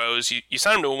injury woes, you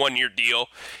sign him to a one-year deal.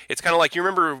 It's kind of like, you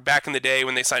remember back in the day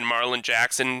when they signed Marlon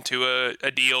Jackson to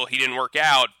a deal. He didn't work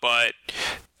out, but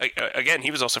again,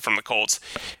 he was also from the Colts.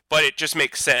 But it just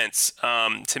makes sense.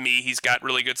 To me, he's got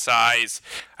really good size.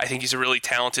 I think he's a really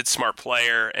talented, smart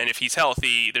player. And if he's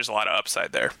healthy, there's a lot of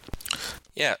upside there.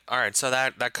 Yeah, all right. So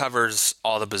that covers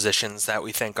all the positions that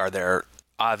we think are their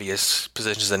obvious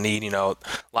positions of need. A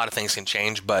lot of things can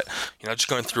change, but just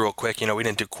going through real quick, we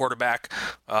didn't do quarterback.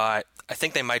 I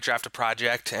think they might draft a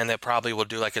project, and they probably will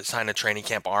do like a sign a training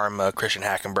camp arm, a Christian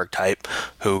Hackenberg type,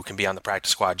 who can be on the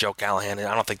practice squad. Joe Callahan.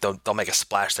 I don't think they'll make a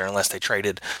splash there unless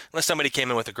somebody came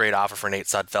in with a great offer for Nate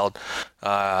Sudfeld.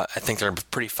 I think they're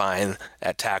pretty fine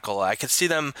at tackle. I could see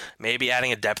them maybe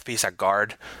adding a depth piece at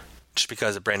guard, just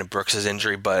because of Brandon Brooks'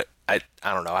 injury, but I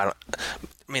don't know.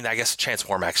 I guess Chance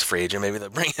Warmack's free agent. Maybe they'll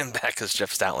bring him back as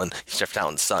Jeff Stoutland. He's Jeff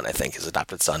Stoutland's son, I think, his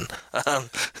adopted son.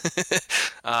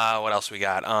 What else we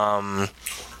got?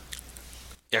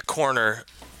 Corner.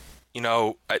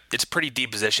 It's a pretty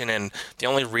deep position, and the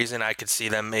only reason I could see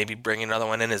them maybe bringing another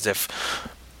one in is if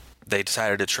they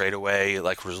decided to trade away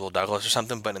like Rasul Douglas or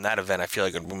something. But in that event, I feel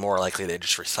like it would be more likely they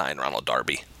just resign Ronald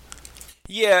Darby.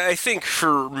 Yeah, I think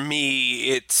for me,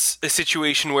 it's a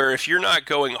situation where if you're not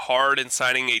going hard and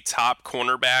signing a top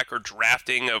cornerback or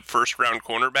drafting a first-round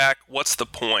cornerback, what's the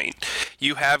point?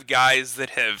 You have guys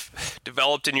that have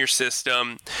developed in your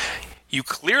system. You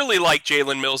clearly like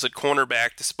Jalen Mills at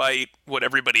cornerback, despite what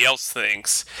everybody else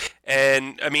thinks.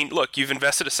 And, look, you've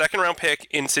invested a second-round pick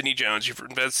in Sidney Jones. You've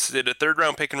invested a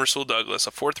third-round pick in Rasul Douglas,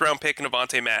 a fourth-round pick in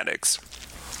Avonte Maddox.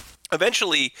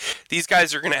 Eventually, these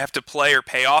guys are going to have to play or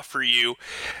pay off for you.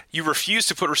 You refuse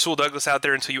to put Rasul Douglas out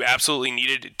there until you absolutely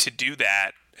needed to do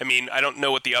that. I don't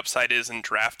know what the upside is in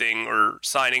drafting or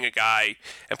signing a guy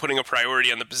and putting a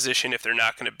priority on the position if they're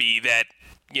not going to be that,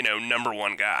 number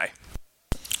one guy.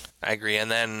 I agree. And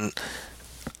then,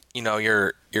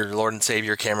 your Lord and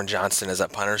Savior Cameron Johnston is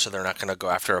at punter, so they're not going to go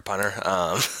after a punter.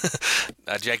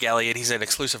 Jake Elliott, he's an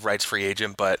exclusive rights free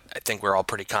agent, but I think we're all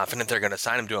pretty confident they're going to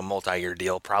sign him to a multi-year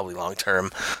deal, probably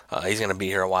long-term. He's going to be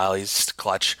here a while. He's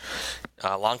clutch.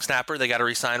 Long snapper, they got to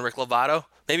re-sign Rick Lovato.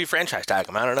 Maybe franchise tag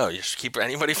him. I don't know. You just keep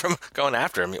anybody from going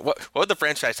after him. What would the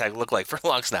franchise tag look like for a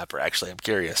long snapper? Actually, I'm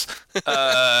curious.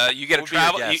 You get a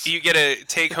travel. You get a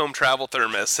take-home travel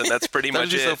thermos, and that's pretty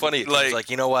much it. That'd be so funny. Like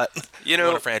you know what? You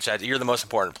want a franchise. You're the most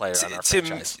important player on our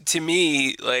franchise. To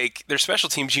me, like their special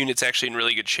teams unit's actually in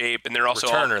really good shape, and they're also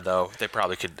returner though. They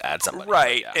probably could add somebody.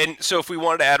 Right, yeah. And so if we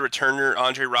wanted to add returner,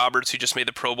 Andre Roberts, who just made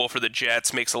the Pro Bowl for the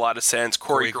Jets, makes a lot of sense.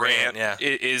 Corey Grant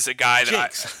is a guy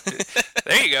that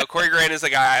There you go. Corey Grant is a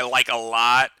guy I like a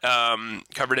lot.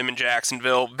 Covered him in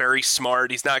Jacksonville. Very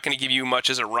smart. He's not going to give you much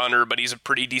as a runner, but he's a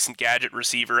pretty decent gadget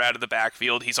receiver out of the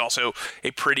backfield. He's also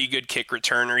a pretty good kick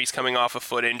returner. He's coming off a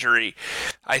foot injury.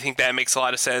 I think that makes a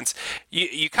lot of sense.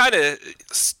 You kind of,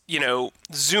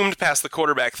 zoomed past the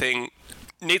quarterback thing.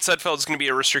 Nate Sudfeld is going to be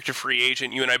a restricted free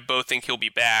agent. You and I both think he'll be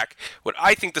back. What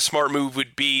I think the smart move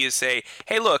would be is say,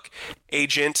 hey, look,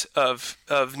 agent of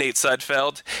Nate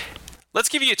Sudfeld, let's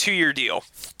give you a 2-year deal,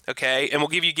 okay? And we'll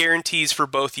give you guarantees for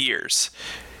both years.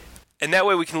 And that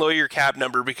way we can lower your cap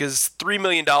number, because $3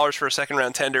 million for a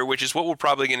second-round tender, which is what we're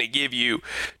probably going to give you,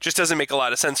 just doesn't make a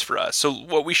lot of sense for us. So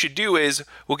what we should do is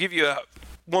we'll give you a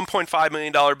 $1.5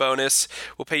 million bonus.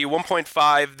 We'll pay you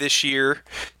 $1.5 this year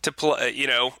to play,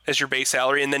 as your base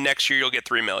salary, and then next year you'll get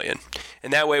 $3 million.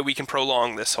 And that way we can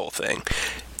prolong this whole thing.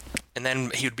 And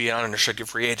then he would be on a restricted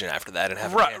free agent after that and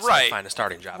have a chance to find a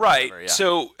starting job. Right. Whatever, yeah.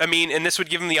 So, and this would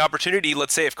give him the opportunity,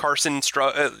 let's say if Carson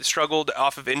struggled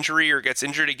off of injury or gets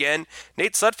injured again,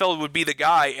 Nate Sudfeld would be the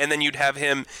guy, and then you'd have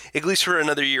him at least for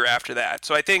another year after that.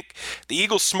 So I think the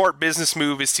Eagles' smart business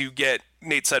move is to get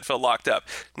Nate Sudfeld locked up.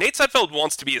 Nate Sudfeld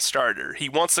wants to be a starter. He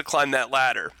wants to climb that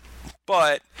ladder.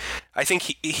 But I think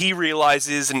he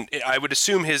realizes, and I would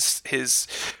assume his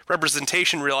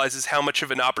representation realizes how much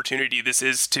of an opportunity this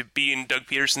is to be in Doug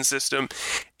Peterson's system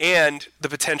and the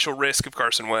potential risk of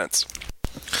Carson Wentz.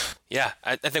 Yeah,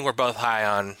 I think we're both high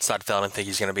on Sudfeld and think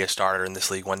he's going to be a starter in this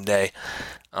league one day.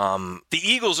 The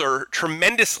Eagles are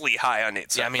tremendously high on Nate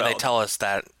Sudfeld. Yeah, I mean, they tell us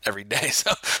that every day.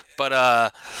 So,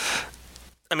 but,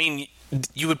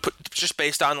 you would put, just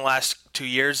based on the last 2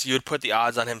 years, you would put the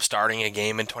odds on him starting a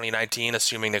game in 2019,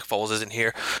 assuming Nick Foles isn't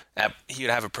here. He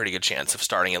would have a pretty good chance of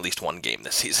starting at least one game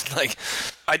this season.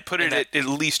 I'd put it at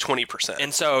least 20%.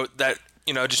 And so that,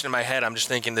 just in my head, I'm just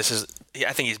thinking I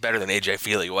think he's better than AJ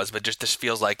Feely was, but just this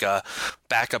feels like a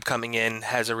backup coming in,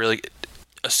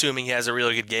 assuming he has a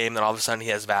really good game, then all of a sudden he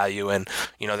has value. And,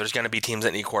 there's going to be teams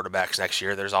that need quarterbacks next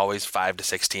year. There's always 5 to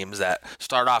 6 teams that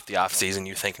start off the offseason,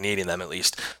 you think, needing them at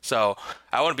least. So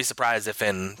I wouldn't be surprised if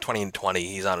in 2020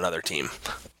 he's on another team.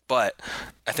 But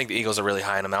I think the Eagles are really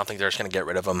high on him. I don't think they're just going to get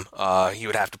rid of him. He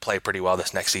would have to play pretty well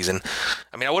this next season.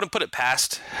 I mean, I wouldn't put it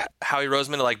past Howie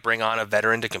Roseman to bring on a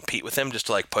veteran to compete with him, just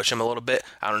to push him a little bit.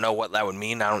 I don't know what that would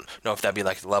mean. I don't know if that'd be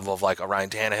the level of a Ryan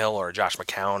Tannehill or a Josh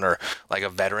McCown or a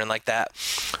veteran like that.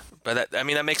 But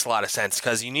that makes a lot of sense,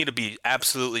 because you need to be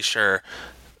absolutely sure,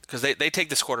 because they take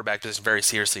this quarterback position very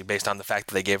seriously based on the fact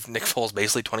that they gave Nick Foles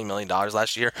basically $20 million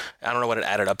last year. I don't know what it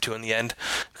added up to in the end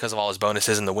because of all his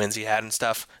bonuses and the wins he had and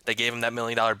stuff. They gave him that $1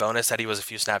 million bonus that he was a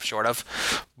few snaps short of.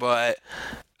 But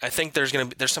I think there's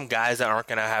some guys that aren't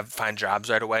gonna find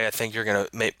jobs right away. I think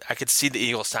I could see the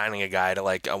Eagles signing a guy to a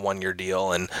 1-year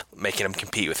deal and making him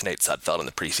compete with Nate Sudfeld in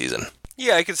the preseason.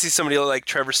 Yeah, I could see somebody like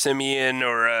Trevor Siemian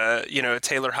or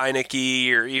Taylor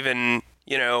Heineke, or even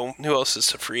who else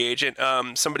is a free agent?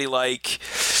 Somebody like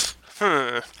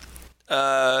Ryan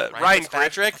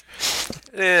Fitzpatrick.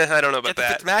 I don't know about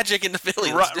that. Magic in the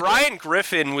Philly. Ryan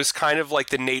Griffin was kind of like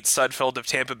the Nate Sudfeld of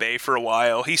Tampa Bay for a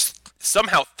while. He's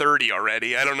somehow 30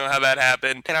 already. I don't know how that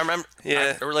happened. And I remember,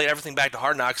 I relate everything back to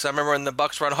Hard Knocks. I remember when the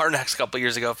Bucks run Hard Knocks a couple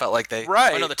years ago, it felt like they...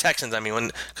 Right. Oh, no, the Texans,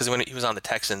 because when he was on the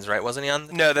Texans, right? Wasn't he on?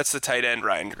 No, that's the tight end,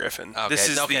 Ryan Griffin. Okay,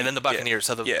 and then the Buccaneers.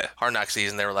 So the Hard Knocks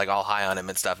season, they were all high on him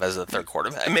and stuff as the third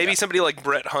quarterback. Maybe somebody like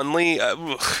Brett Hundley.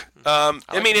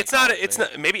 It's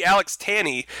not. Maybe Alex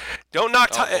Tanney.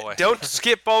 Don't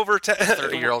skip over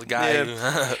 30-year-old guy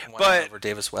who went over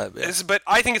Davis Webb. Yeah. But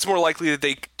I think it's more likely that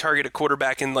they target a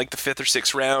quarterback in the 5th or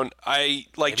 6th round. I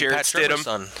like Jarrett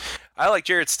Stidham. I like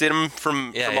Jarrett Stidham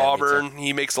from Auburn.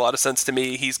 He makes a lot of sense to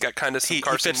me. He's got kind of some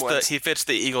Carson Wentz. He fits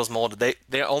the Eagles mold.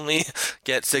 They only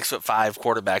get 6'5"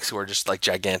 quarterbacks who are just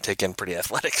gigantic and pretty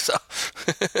athletic. So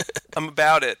I'm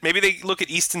about it. Maybe they look at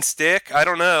Easton Stick. I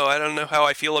don't know. I don't know how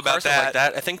I feel about Carson's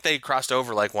that. I think they crossed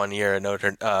over 1 year at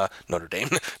Notre Dame,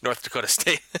 North Dakota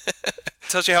State.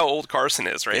 Tells you how old Carson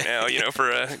is right now. For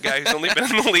a guy who's only been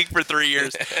in the league for 3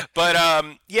 years. But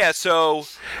So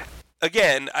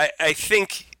again, I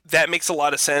think that makes a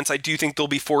lot of sense. I do think there'll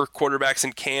be 4 quarterbacks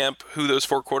in camp. Who those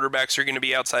 4 quarterbacks are going to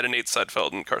be outside of Nate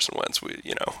Sudfeld and Carson Wentz,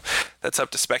 that's up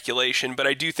to speculation. But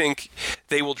I do think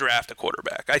they will draft a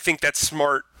quarterback. I think that's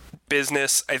smart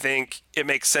business. I think it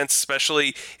makes sense,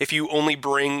 especially if you only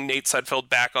bring Nate Sudfeld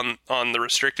back on the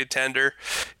restricted tender,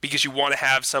 because you want to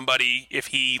have somebody if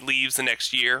he leaves the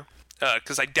next year,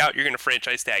 because I doubt you're going to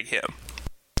franchise tag him.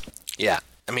 Yeah.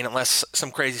 I mean, unless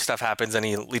some crazy stuff happens and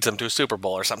he leads them to a Super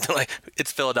Bowl or something.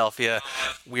 It's Philadelphia,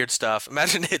 weird stuff.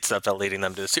 Imagine Nate Sudfeld leading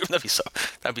them to the Super Bowl.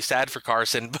 That'd be sad for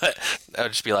Carson, but that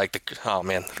would just be oh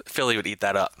man, Philly would eat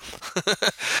that up.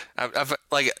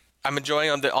 I'm enjoying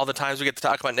all the times we get to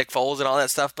talk about Nick Foles and all that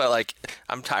stuff, but like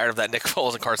I'm tired of that Nick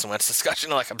Foles and Carson Wentz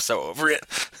discussion. Like I'm so over it.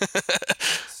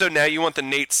 So now you want the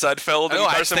Nate Sudfeld and No,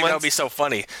 I just Carson think that would Wentz? be so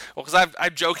funny. Well, because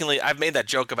I've made that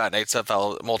joke about Nate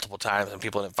Sudfeld multiple times, and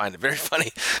people didn't find it very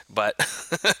funny. But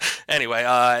anyway,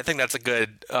 I think that's a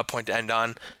good point to end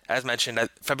on. As mentioned,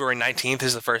 February 19th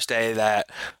is the first day that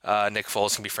Nick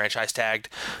Foles can be franchise tagged.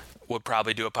 Would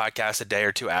probably do a podcast a day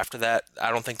or two after that.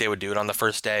 I don't think they would do it on the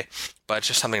first day, but it's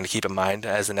just something to keep in mind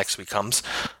as the next week comes.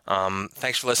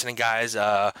 Thanks for listening, guys.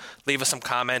 Leave us some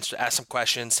comments, ask some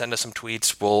questions, send us some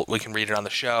tweets. We can read it on the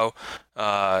show.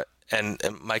 And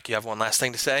Mike, you have one last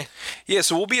thing to say? Yeah,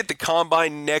 so we'll be at the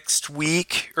Combine next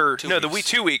week. The week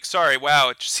 2 weeks. Sorry, wow,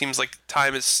 it just seems like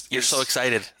time is... You're so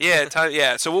excited.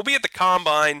 Yeah, so we'll be at the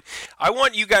Combine. I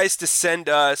want you guys to send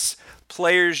us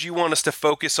players you want us to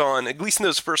focus on, at least in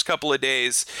those first couple of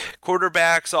days.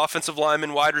 Quarterbacks, offensive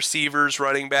linemen, wide receivers,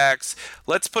 running backs.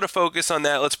 Let's put a focus on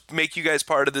that. Let's make you guys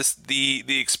part of this,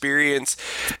 the experience.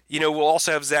 We'll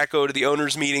also have Zach go to the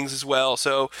owners' meetings as well.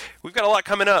 So we've got a lot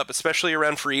coming up, especially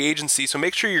around free agency. So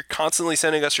make sure you're constantly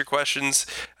sending us your questions,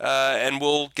 and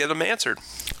we'll get them answered.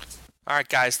 All right,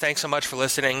 guys, thanks so much for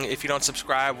listening. If you don't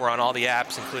subscribe, we're on all the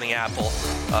apps, including Apple.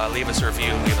 Leave us a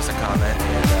review, leave us a comment,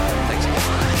 and